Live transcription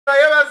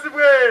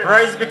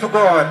Praise be to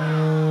God.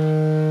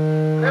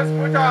 Let's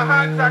put our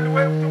hands and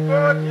wave to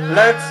God.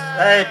 Let's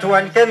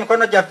tuwanike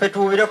mikono gyaffe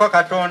tuwubireko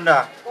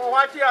Katonda For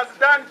what he has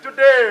done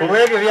today.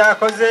 olw'ebyo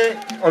byakoze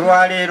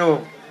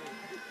olwaleero.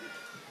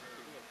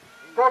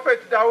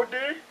 Prophet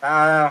Daudi,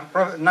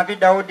 Nabi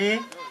Daudi,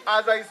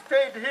 as I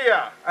stayed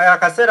here,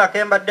 akaseera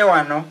ke mbadde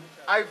wano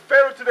I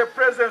felt the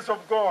presence of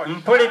God.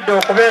 mpulidde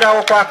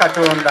okubeerawo kwa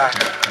Katonda.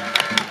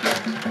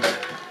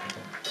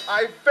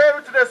 I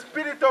felt the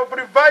spirit of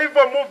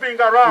revival moving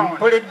around.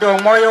 Mpulidde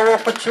omwoyo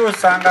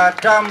w'okukyusa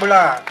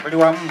ng'atambula buli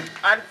wamu.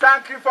 And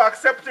thank you for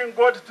accepting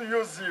God to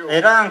use you.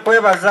 Era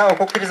nkwebaza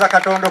okukkiriza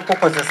Katonda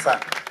okukukozesa.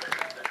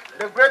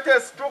 The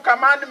greatest two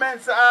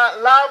commandments are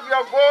love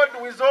your God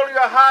with all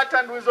your heart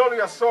and with all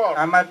your soul.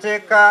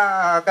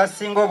 Amateeka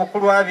agasinga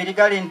obukulu abiri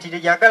gali nti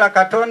yagala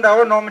Katonda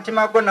wo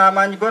n'omutima gwo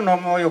n'amaanyi go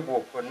n'omwoyo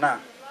gwo gwonna.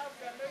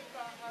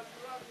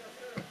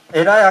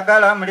 Era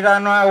yagala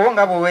muliraanwa wo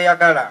nga bwe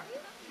weeyagala.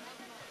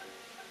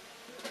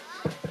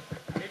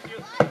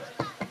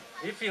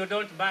 If you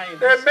don't mind,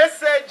 the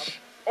message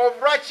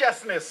of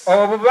righteousness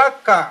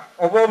obubaka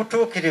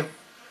obw'obutuukirivu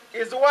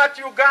is what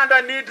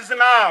Uganda needs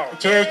now.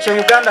 Kyekyo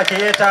Uganda kye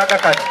yeetaaga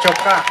kati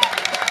kyokka.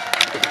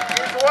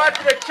 Is what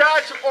the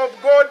church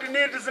of God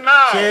needs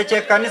now. Kyekyo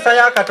ekkanisa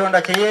ya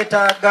Katonda kye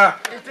yeetaaga.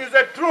 It is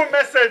a true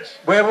message.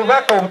 Bwe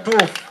bubaka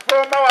obutuufu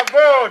from our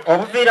God.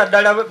 Obuviira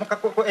ddala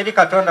eri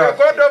Katonda. The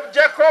God of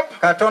Jacob.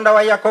 Katonda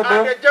wa Yakobo.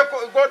 And the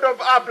God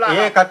of Abraham.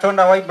 Ye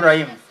Katonda wa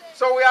Ibrahim.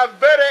 So we are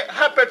very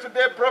happy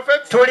today,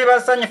 prophet, for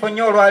receiving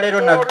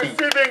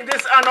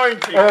this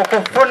anointing. I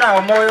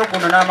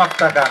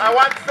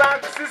want to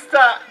thank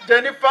Sister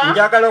Jennifer and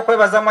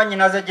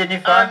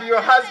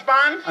your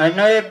husband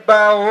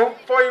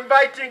for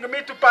inviting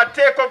me to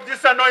partake of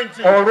this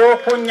anointing. I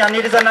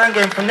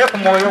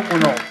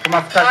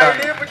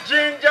leave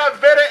JINJA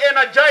very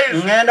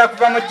energized.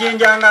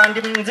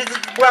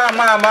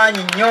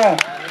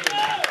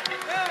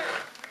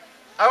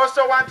 I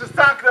also want to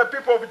thank the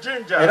people of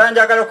JINJA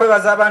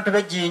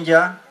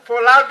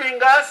for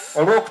loving us,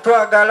 for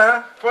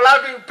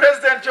loving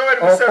President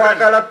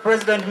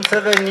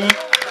Museveni,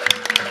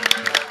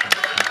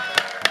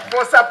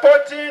 for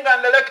supporting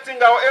and electing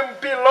our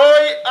MP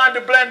Loy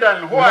and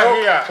Brendan, who are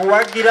here.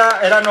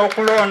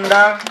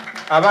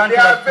 They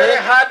are very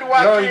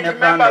hard-working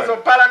members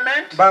of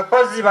Parliament, and we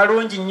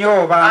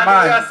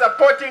are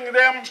supporting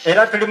them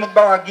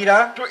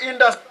to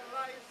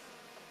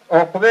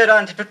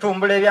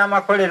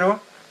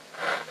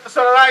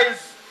industrialize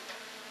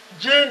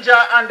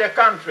JINJA and the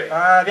country.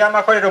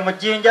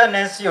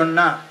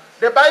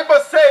 The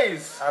Bible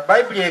says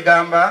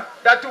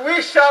that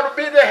we shall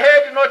be the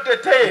head, not the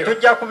tail.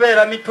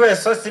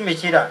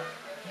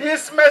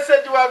 This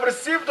message we have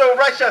received of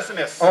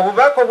righteousness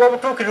commands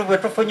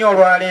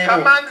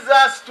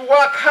us to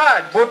work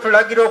hard so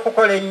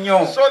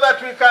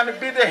that we can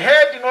be the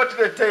head, not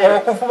the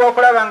tail.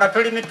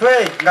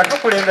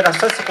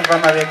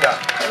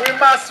 We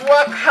must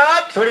work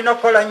hard to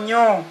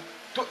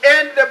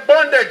end the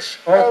bondage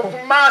of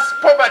mass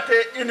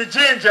poverty in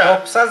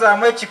JINJA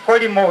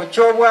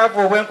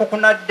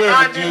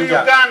and in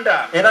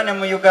Uganda.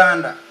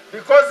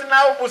 Because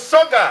now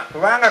Busoga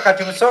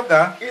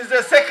is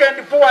the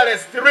second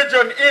poorest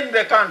region in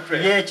the country.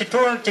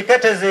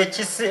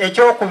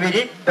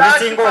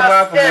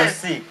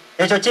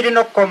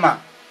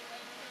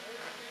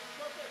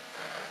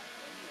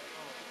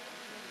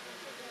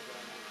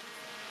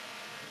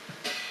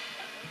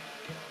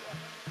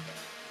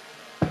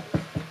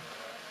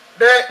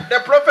 The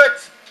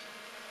prophet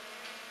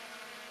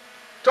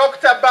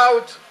talked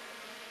about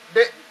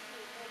the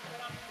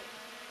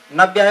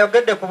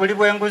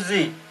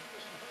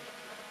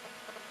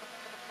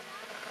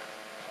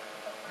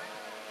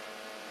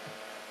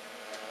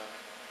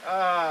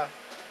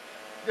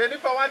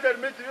Jennifer wanted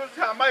me to use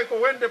her mic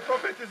when the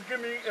prophet is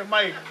giving a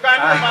mic.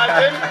 Can you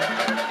imagine?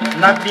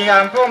 I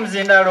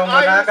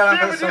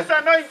receive this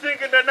anointing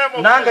in the name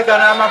of Jesus.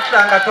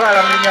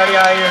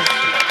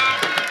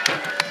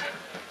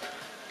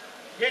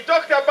 He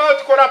talked about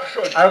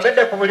corruption and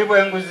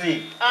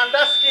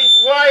asking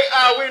why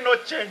are we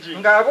not changing.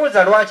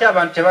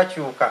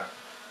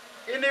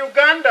 In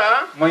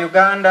Uganda,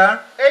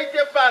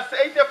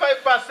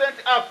 85%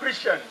 are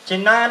Christians.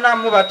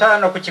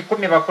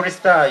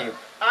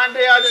 And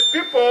they are the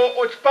people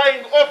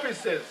occupying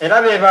offices.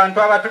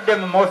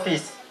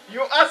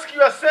 You ask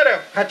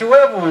yourself,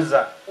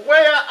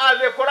 where are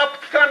the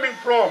corrupt coming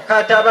from?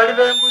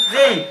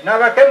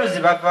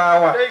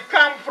 They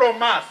come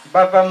from us.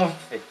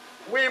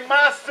 We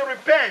must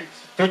repent.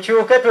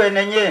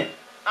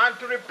 And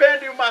to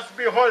repent, you must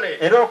be holy.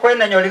 You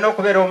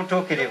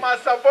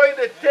must avoid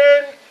the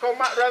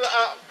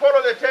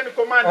follow the 10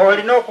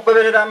 commandments.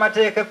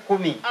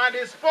 And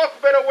he spoke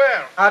very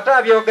well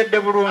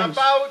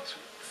about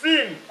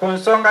sin.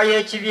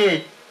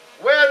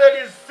 Where there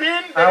is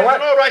sin, there is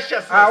no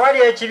righteousness. And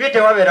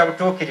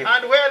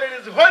where there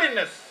is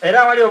holiness,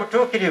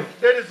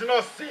 there is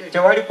no sin.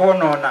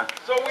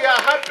 So we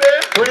are happy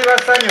to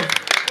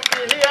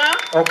be here.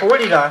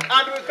 Okuwulira.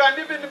 And we can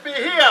even be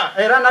here.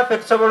 Era naffe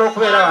tusobola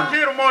okubeera wano.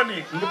 Until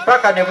morning.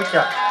 Mpaka ne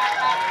bukya.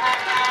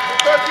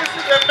 Because this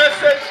is the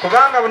message.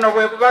 Kubanga buno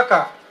bwe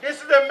bubaka. This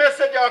is the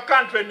message our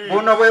country needs.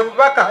 Buno bwe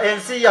bubaka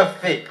ensi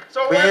yaffe.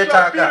 So we want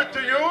to appeal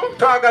to you.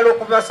 Twagala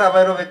okubasa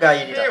abairo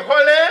begayirira. Be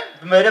holy.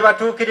 Tumere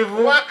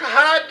batuukirivu. Work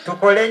hard.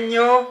 Tukole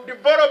nnyo.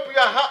 Develop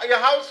your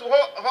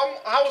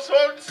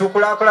households.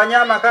 Tukulaakulanye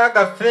amaka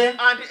gaffe.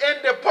 And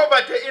end the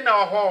poverty in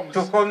our homes.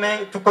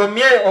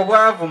 Tukomye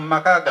obwavu mu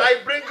maka gaffe. I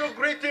bring you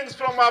greetings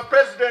from our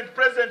president,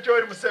 President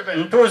Yoweri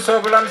Museveni. Ntuusa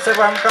obulamuse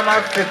bwa mukama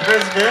waffe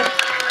President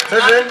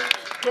Museveni.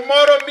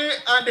 Tomorrow me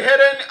and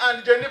Helen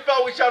and Jennifer,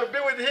 we shall be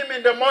with him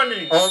in the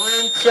morning.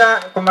 Olwenkya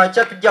ku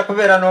makya tujja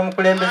kubeera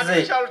n'omukulembeze. And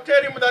we shall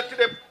tell him that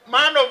the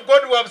man of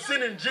God we have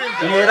seen in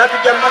JINJA. Era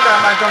tujja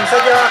mugamba nti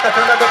omusajja wa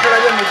Katonda gwe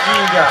tulabye mu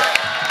JINJA.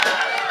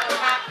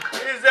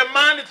 Is a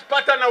man it's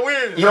partner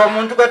with.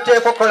 Y'omuntu gwe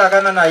tuteekwa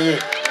okukolagana naye.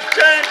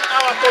 Change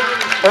our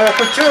community.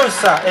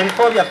 Okukyusa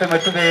ebifo byaffe mwe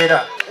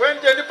tubeera. When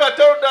Jennifer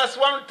told us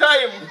one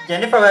time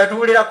Jennifer bwe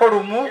yatuwulirako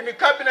lumu in the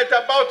cabinet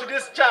about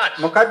this church,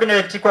 mu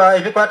kabineti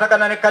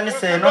ebikwatagana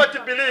n'ekkanisa eno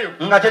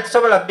nga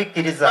tetusobola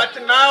bikkiriza.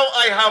 But now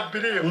I have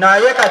believed.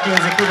 Naye kati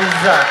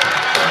nzikiriza.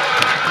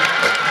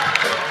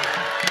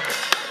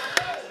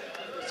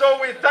 So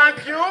we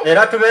thank you.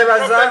 Era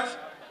tubeebaza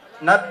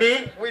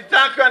Nabbi. We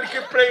thank you and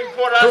keep praying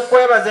for us.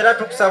 Tukwebaza era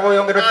tukusaba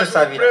oyongere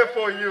otusabira. Pray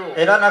for you.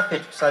 Era naffe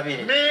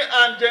tukusabire. Me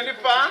and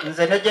Jennifer.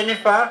 Nze ne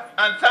Jennifer.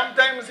 And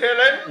sometimes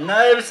Helen.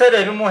 N'ebiseera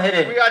ebimu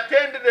Helen. We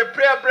attend the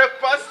prayer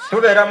breakfast.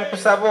 Tubeera mu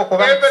kusaba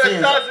okuva mu every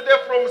kusinza. Thursday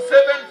from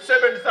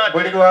 7:30.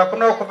 Buli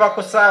lwakuna okuva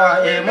ku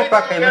ssaawa emu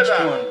paka emu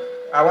kitundu.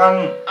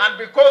 Awamu. And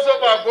because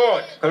of our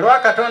God. Kulwa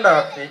Katonda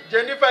waffe.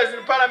 Jennifer is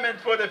in parliament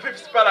for the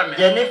 5th parliament.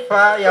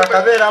 Jennifer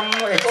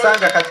yakabeeramu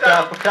ekisanja kati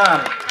kya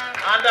kutaano.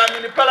 And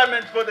I'm in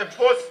parliament for the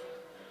 4th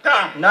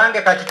term.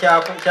 Nange kati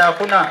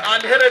kyakuna.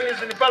 And Helen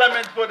is in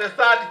parliament for the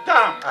 3rd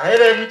term.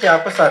 Helen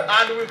kyakusatu.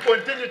 And we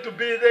continue to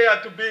be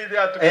there, to be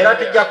there, to be era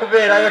there. tujja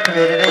kubeerayo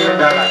tubeerereyo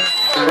ddala.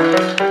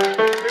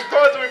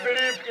 Because we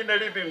believe in a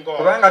living God.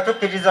 Kubanga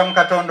tukkiriza mu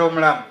Katonda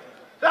omulamu.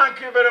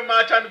 Thank you very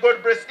much and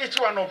God bless each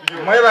one of you.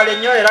 Mwebale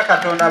nnyo era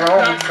Katonda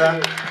abawe omukisa.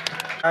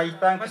 I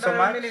thank you so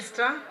much.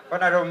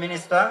 Honorable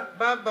Minister.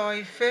 Baba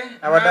waife.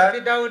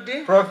 Nabi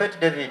Daudi. Prophet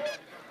David.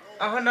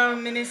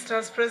 Honorable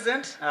ministers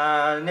present.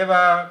 Ne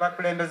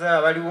bakulembeze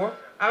abaliwo.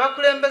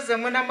 Abakulembeze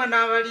mwena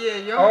mwena abali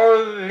eyo.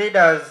 All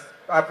leaders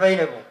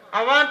available.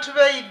 Abantu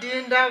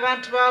beidinda,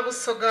 abantu ba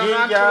Busoga,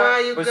 abantu ba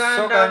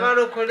Uganda,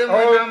 abalokole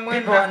mwena mwena.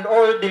 All people and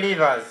all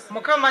believers.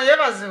 Mukama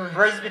yebaziwe.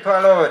 Praise be to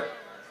our Lord.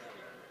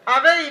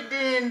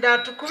 Abeidinda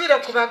tukubire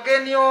ku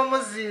bageni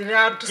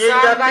omuzira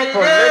tusangaire.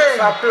 Let's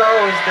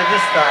applause the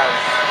visitors.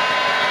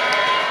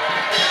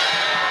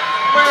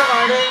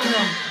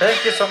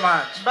 Thank you so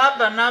much.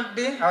 Baba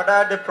Nabbi. Our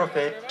dad, the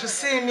prophet.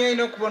 Tusiimye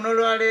ino kubona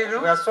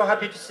olwaleero. We are so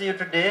happy to see you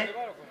today.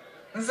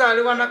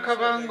 Nzaliwa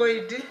Nakabango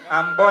Idi.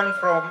 I'm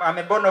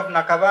a born of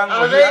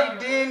Nakabango here.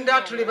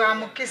 Abeidinda tuli ba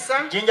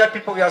mukisa. JINJA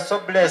people, we are so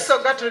blessed.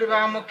 Busoga tuli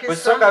ba mukisa.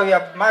 Busoga, we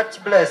are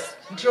much blessed.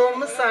 Nti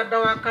omusaada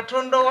wa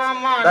Katonda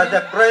w'amaanyi. That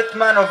the great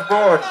man of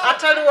God.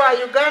 Atali wa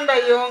Uganda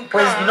yonka. Who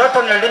is not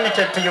only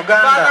limited to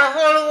Uganda. But the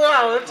whole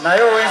world.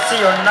 Naye wensi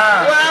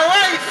yonna.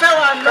 Wawaife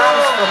wano.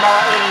 Comes from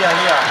our area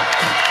here.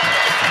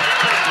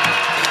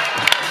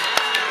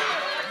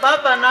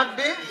 Baba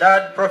Nabbi.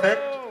 Dad, prophet.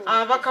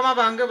 Abakama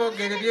bange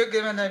bogere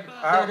byogere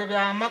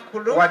bya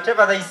makulu.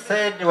 Whatever they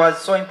said was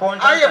so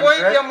important and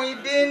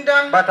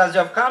great. But as you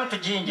have come to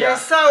JINJA,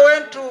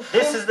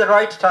 this is the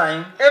right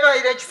time.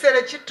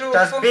 It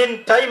has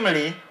been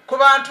timely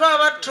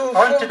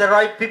onto the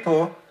right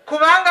people.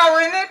 Kubanga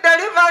we need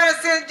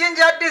deliverance in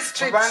JINJA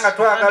district. Kubanga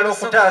twagala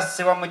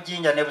okutaasibwa mu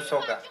JINJA ne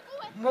Busoga.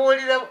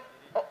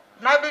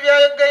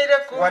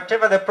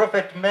 Whatever the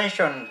prophet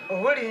mentioned,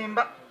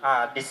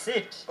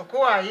 deceit,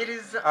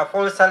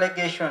 false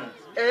allegations,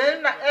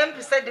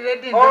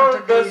 all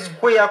those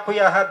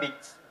queer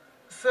habits.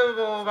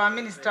 So,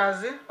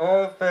 ministers,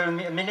 all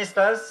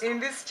ministers in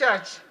this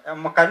church, there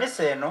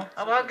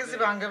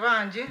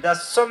are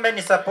so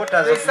many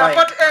supporters they of mine.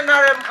 Support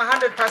NRM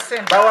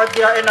 100%.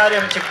 Bawagira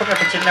NRM chikumi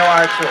ku kinne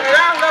waakyo.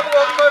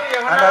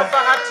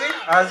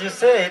 As you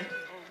said,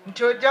 that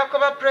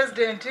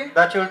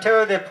you'll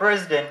tell the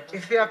president,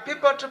 if there are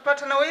people to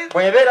partner with,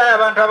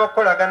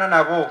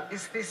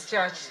 it's this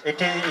church.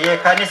 It is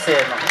yekanisa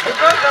eno.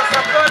 Because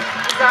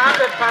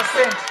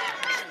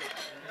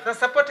the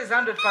support is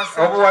 100%.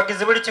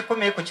 Obuwagizi buli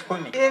kikumi ku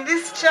kikumi. In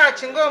this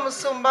church,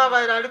 ng'omusumba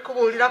abaira ali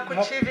kubuulira ku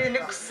kibi ne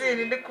ku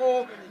sin ne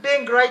ku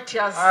being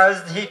righteous.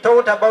 As he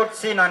taught about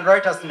sin and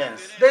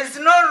righteousness. There is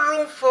no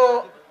room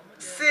for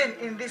sin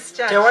in this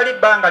church. Tewali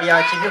bbanga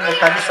lya kibi mu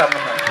kanisa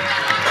muno.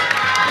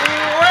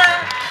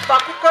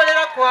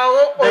 Bakukolera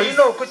kwawo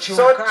olina okukyuka.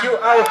 Sort you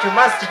out, you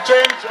must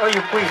change or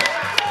you quit.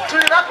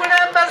 Tuli We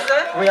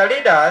are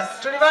leaders.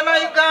 We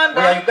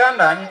are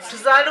Ugandans.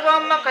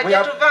 We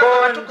are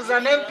born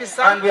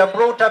and we are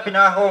brought up in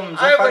our homes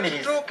and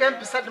families.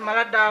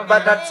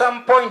 But at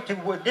some point,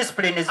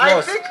 discipline is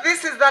lost. I think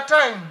this is the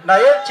time For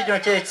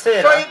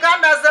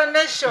Uganda as a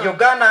nation.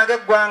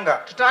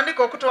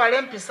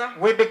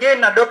 We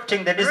begin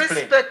adopting the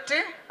discipline. Respect.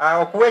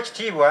 Hard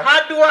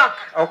work.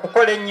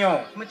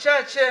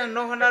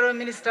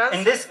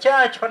 In this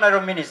church,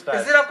 honorable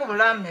ministers,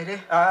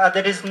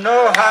 there is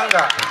no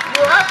hunger.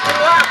 You have to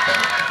work.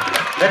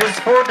 There is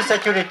food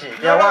security.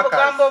 They are workers.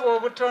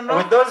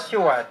 With those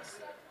few words,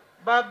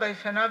 Baba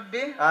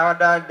ifenabbi our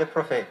dad the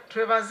prophet,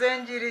 twebaze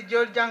enjiri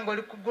gy'ojjango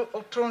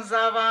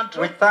okutunza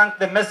abantu. We thank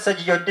the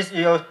message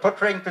you're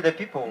portraying to the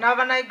people.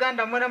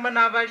 N'Abannayuganda mwenamwe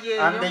n'abali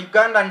eyo. And the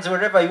Ugandans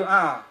wherever you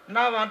are.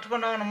 N'abantu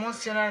bonna wano mu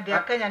nsi yonna, the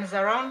Kenyans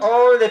around.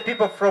 All the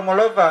people from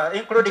all over,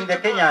 including the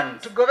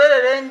Kenyans.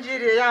 Tugoberere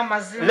enjiri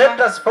ey'amazima. Let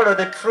us follow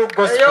the true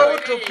gospel.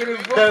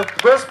 The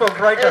gospel of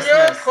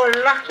righteousness.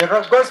 The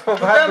gospel of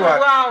hard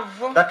work.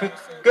 That we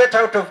get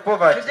out of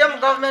poverty.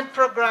 Government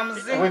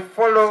programs. We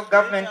follow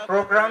government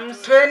programs.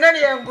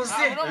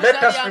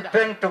 Let us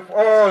repent of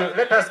all.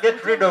 Let us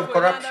get rid of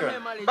corruption.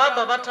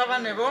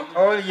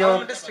 All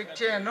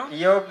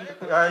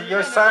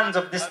your sons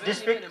of this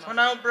district,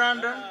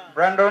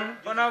 Brandon,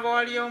 Honorable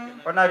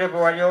Waliom,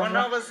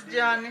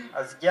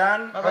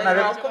 Azjan,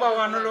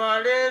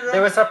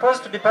 they were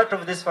supposed to be part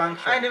of this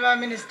function,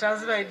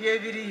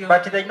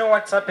 but they know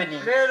what's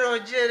happening.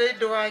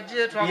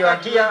 You are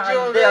here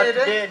and there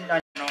today.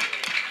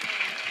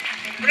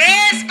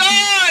 Praise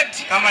God!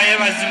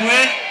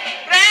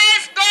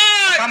 Praise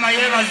God!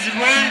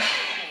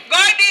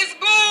 God is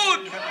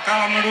good!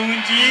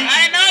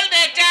 And all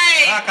the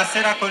time.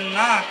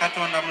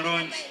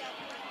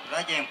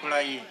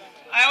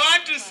 I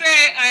want to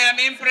say I am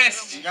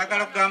impressed. I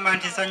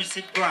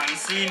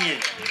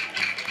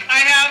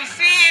have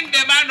seen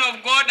the man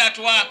of God at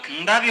work.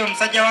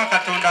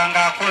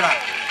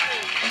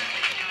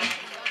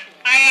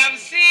 I have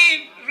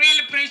seen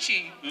real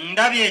preaching.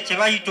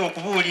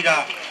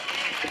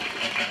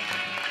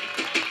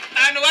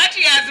 And what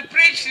he has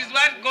preached is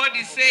what God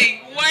is saying.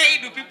 Why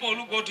do people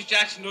who go to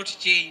church not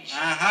change?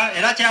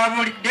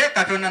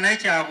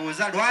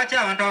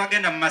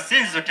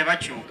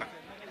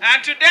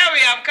 And today we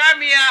have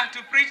come here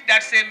to preach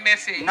that same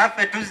message. And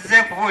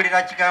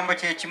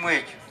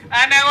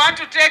I want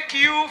to take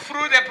you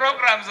through the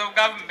programs of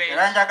government.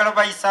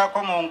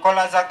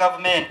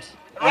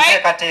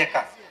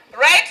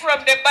 Right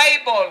from the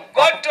Bible,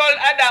 God told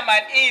Adam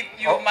and Eve,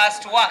 you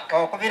must work. If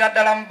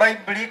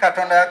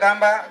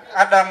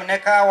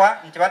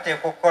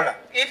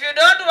you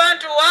don't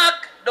want to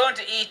work, don't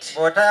eat.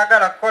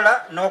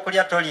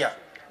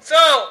 So,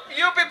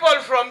 you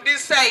people from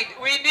this side,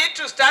 we need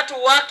to start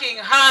working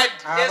hard.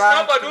 There's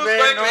nobody who's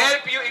going to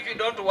help you if you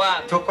don't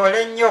work.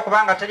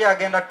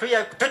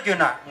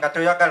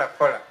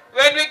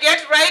 When we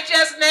get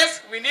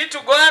righteousness, we need to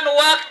go and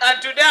work.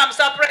 And today I'm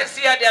surprised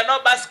here there are no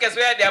baskets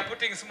where they are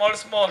putting small.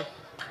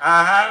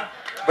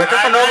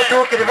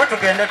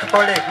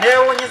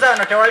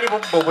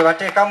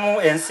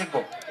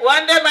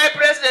 One day my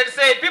president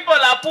said, people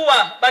are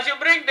poor, but you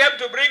bring them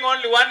to bring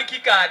only one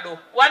kikado.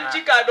 One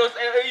kikado,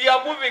 you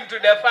are moving to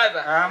the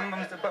Father.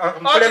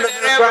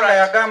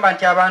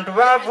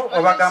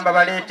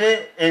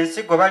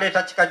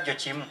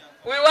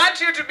 We want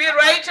you to be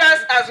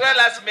righteous as well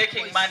as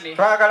making money. And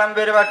the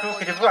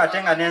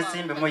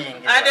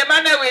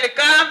money will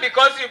come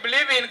because you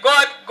believe in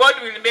God. God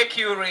will make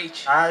you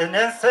rich. And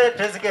the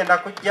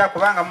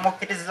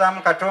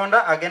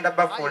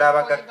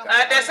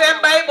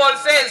same Bible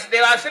says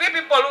there are 3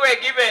 people who were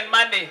given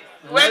money.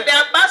 When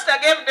their master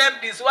gave them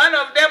this, one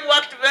of them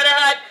worked very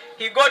hard.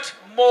 He got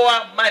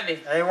more money.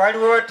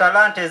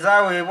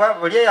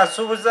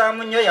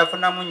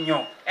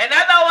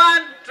 Another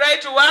one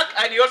tried to work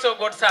and he also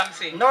got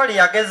something. Then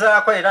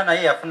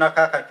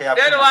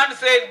one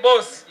said,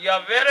 boss, you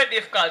are very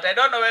difficult. I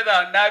don't know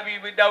whether Nabi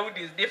Dawood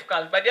is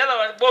difficult, but the other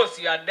one, boss,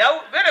 you are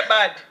very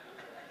bad.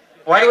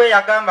 And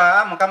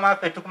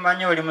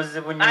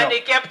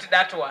he kept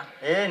that one.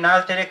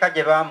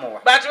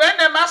 But when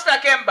the master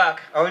came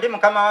back,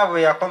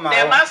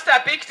 the master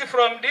picked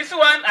from this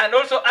one and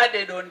also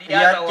added on the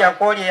other one.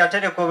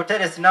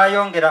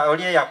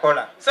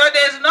 So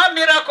there is no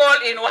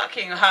miracle in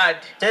working hard.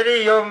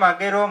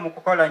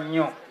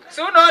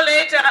 Sooner or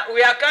later,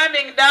 we are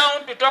coming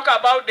down to talk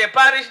about the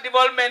parish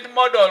development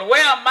model,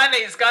 where money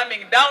is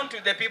coming down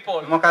to the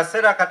people. And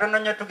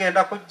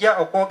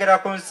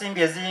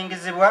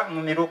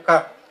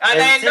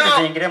I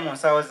know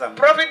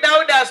Prophet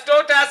Dawood has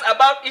taught us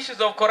about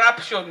issues of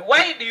corruption.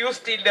 Why do you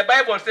steal? The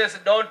Bible says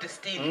don't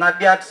steal.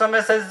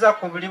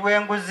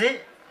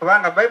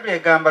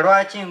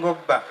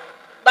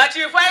 But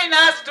you find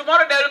us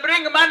tomorrow they will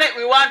bring money,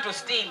 we want to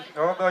steal.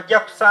 And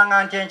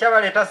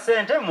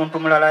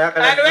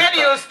when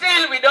you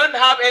steal, we don't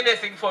have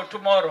anything for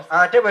tomorrow.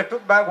 But if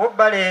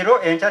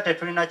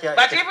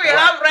we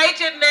have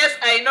righteousness,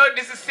 I know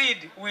this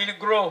seed will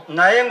grow. And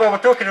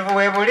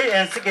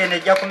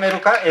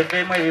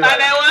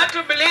I want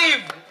to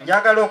believe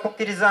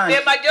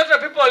the majority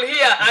of people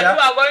here and who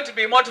are going to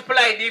be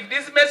multiplied. If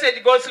this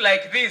message goes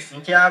like this,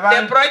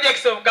 the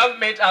projects of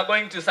government are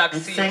going to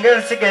succeed.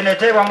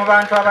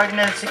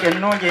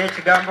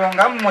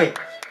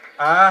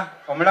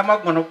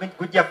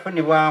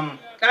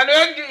 And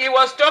when he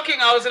was talking,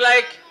 I was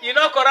like, you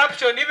know,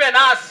 corruption, even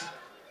us.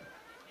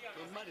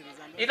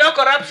 You know,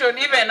 corruption,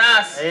 even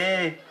us.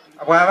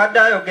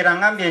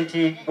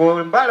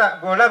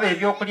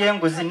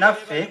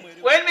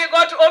 When we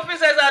go to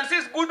offices and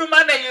see good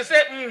money, you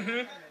say,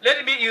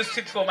 let me use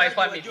it for my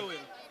family.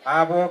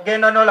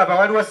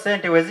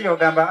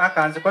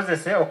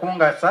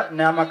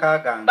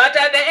 But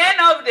at the end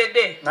of the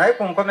day,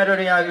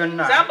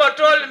 somebody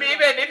told me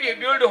even if you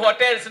build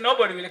hotels,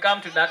 nobody will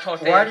come to that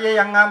hotel.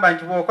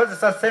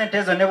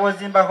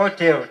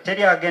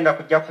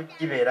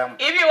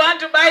 If you want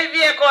to buy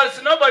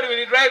vehicles, nobody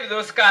will drive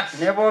those cars.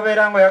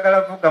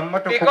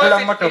 Because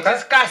it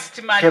is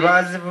cost money.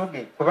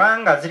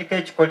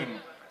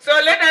 So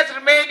let us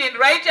remain in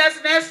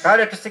righteousness.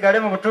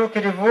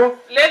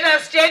 Let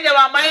us change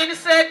our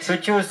mindset.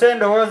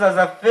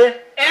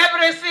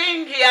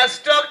 Everything he has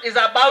talked is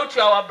about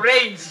our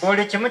brains.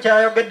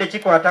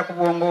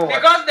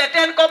 Because the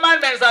 10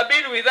 commandments have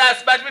been with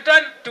us, but we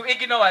tend to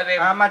ignore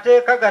them.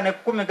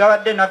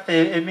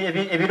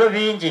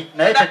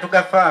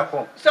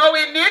 So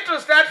we need to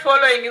start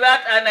following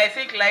that, and I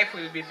think life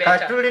will be better.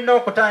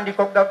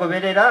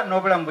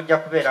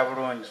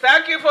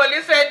 Thank you for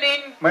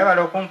listening.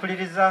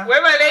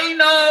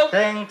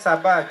 Thanks,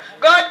 Abad.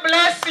 God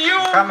bless you.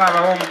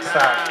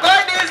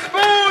 God is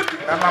good.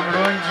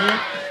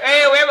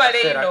 Hey,